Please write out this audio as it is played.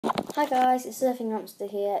Hi guys, it's Surfing Hamster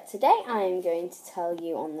here. Today I am going to tell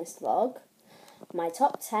you on this vlog my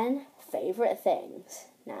top 10 favourite things.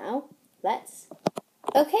 Now, let's...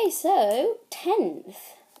 Okay, so, 10th.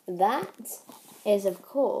 That is, of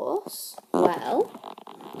course, well,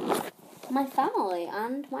 my family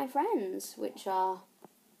and my friends, which are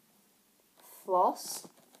Floss,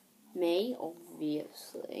 me,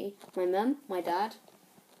 obviously, my mum, my dad,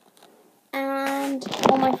 and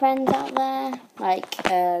all my friends out there, like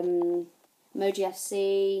Emoji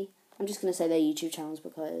FC. I'm just going to say their YouTube channels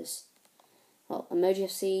because, well, Emoji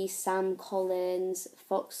FC, Sam Collins,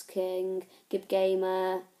 Fox King, Gib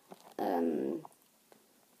Gamer,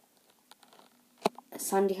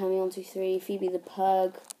 Sandy Hammy 123, Phoebe the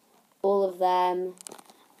Pug, all of them,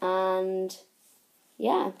 and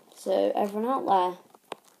yeah, so everyone out there.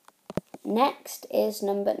 Next is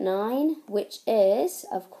number 9, which is,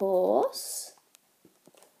 of course,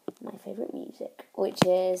 my favourite music, which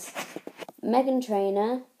is Meghan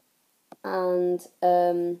Trainor and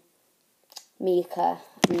Mika.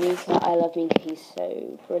 Mika, I love Mika, he's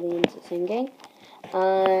so brilliant at singing.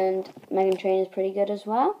 And Meghan Trainor's pretty good as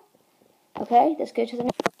well. Okay, let's go to the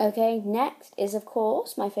next. Okay, next is, of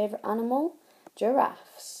course, my favourite animal,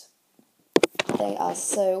 giraffes. They are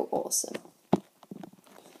so awesome.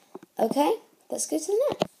 Okay, let's go to the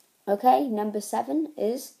next. Okay, number 7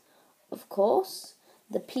 is, of course,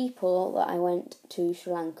 the people that I went to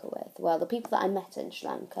Sri Lanka with. Well, the people that I met in Sri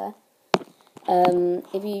Lanka.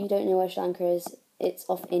 If you don't know where Sri Lanka is, it's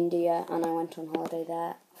off India, and I went on holiday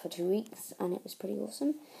there for 2 weeks, and it was pretty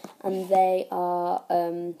awesome. And they are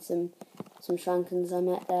some Sri Lankans I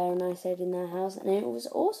met there, and I stayed in their house, and it was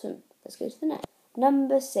awesome. Let's go to the next.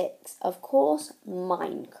 Number 6, of course,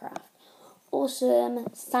 Minecraft. Awesome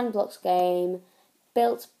sandblocks game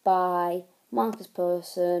built by Marcus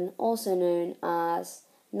Persson, also known as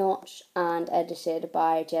Notch, and edited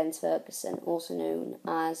by Jens Ferguson, also known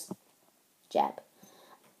as Jeb.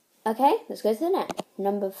 Okay, let's go to the next.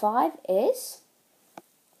 Number 5 is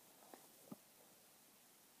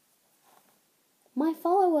my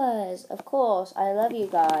followers. Of course, I love you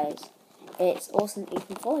guys. It's awesome that you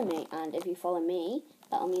can follow me, and if you follow me,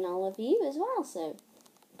 that'll mean I'll love you as well, so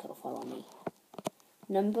go follow me.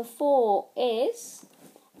 Number 4 is,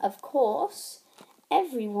 of course,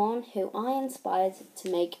 everyone who I inspired to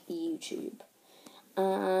make YouTube.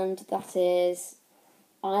 And that is,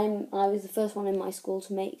 I was the first one in my school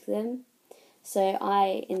to make them. So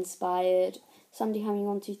I inspired Sandy Hammy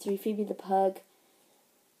 123, Phoebe the Pug,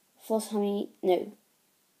 Floss's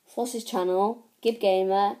channel, Gib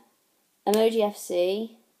Gamer, Emoji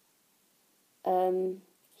FC,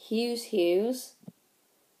 Hughes,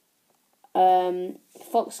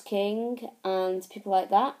 Fox King, and people like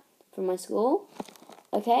that from my school.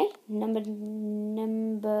 Okay, number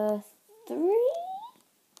 3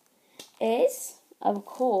 is, of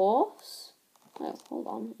course, oh, hold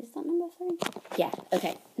on, is that number 3? Yeah,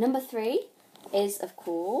 okay. Number 3 is, of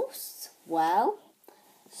course, well,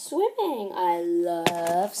 swimming. I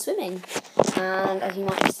love swimming. And as you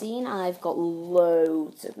might have seen, I've got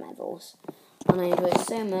loads of medals. And I enjoy it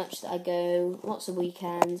so much that I go lots of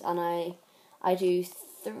weekends, and I do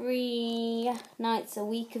 3 nights a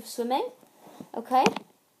week of swimming. Okay.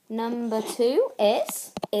 Number 2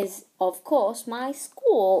 is of course my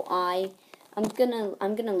school. I'm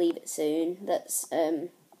gonna leave it soon. That's a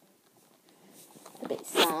bit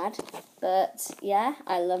sad, but yeah,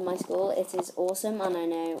 I love my school. It is awesome, and I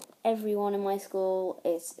know everyone in my school.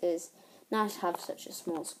 It is nice to have such a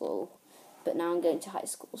small school, but now I'm going to high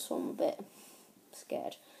school, so I'm a bit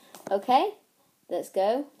scared. Okay, let's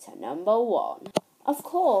go to number 1. Of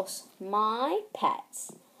course, my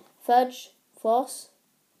pets, Fudge, Floss,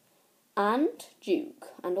 and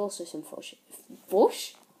Duke, and also some fish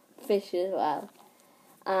as well.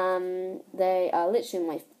 They are literally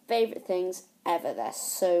my favourite things ever. They're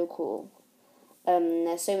so cool.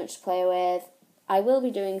 There's so much to play with. I will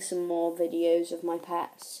be doing some more videos of my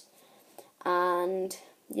pets, and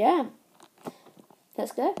yeah,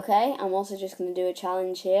 let's go. Okay, I'm also just going to do a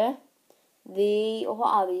challenge here.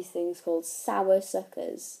 What are these things called? Sour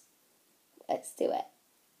suckers. Let's do it.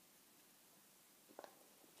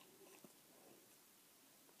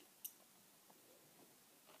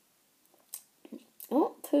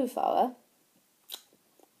 Oh, too sour.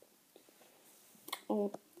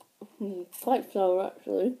 Oh, quite sour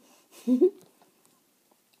actually.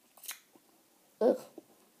 Ugh.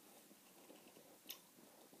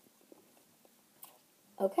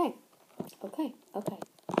 Okay.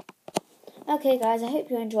 Okay guys, I hope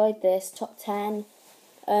you enjoyed this top 10.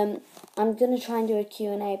 I'm going to try and do a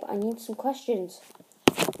Q&A, but I need some questions.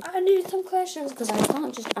 I need some questions because I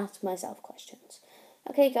can't just ask myself questions.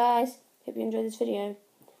 Okay, guys. Hope you enjoyed this video.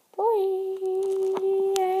 Bye.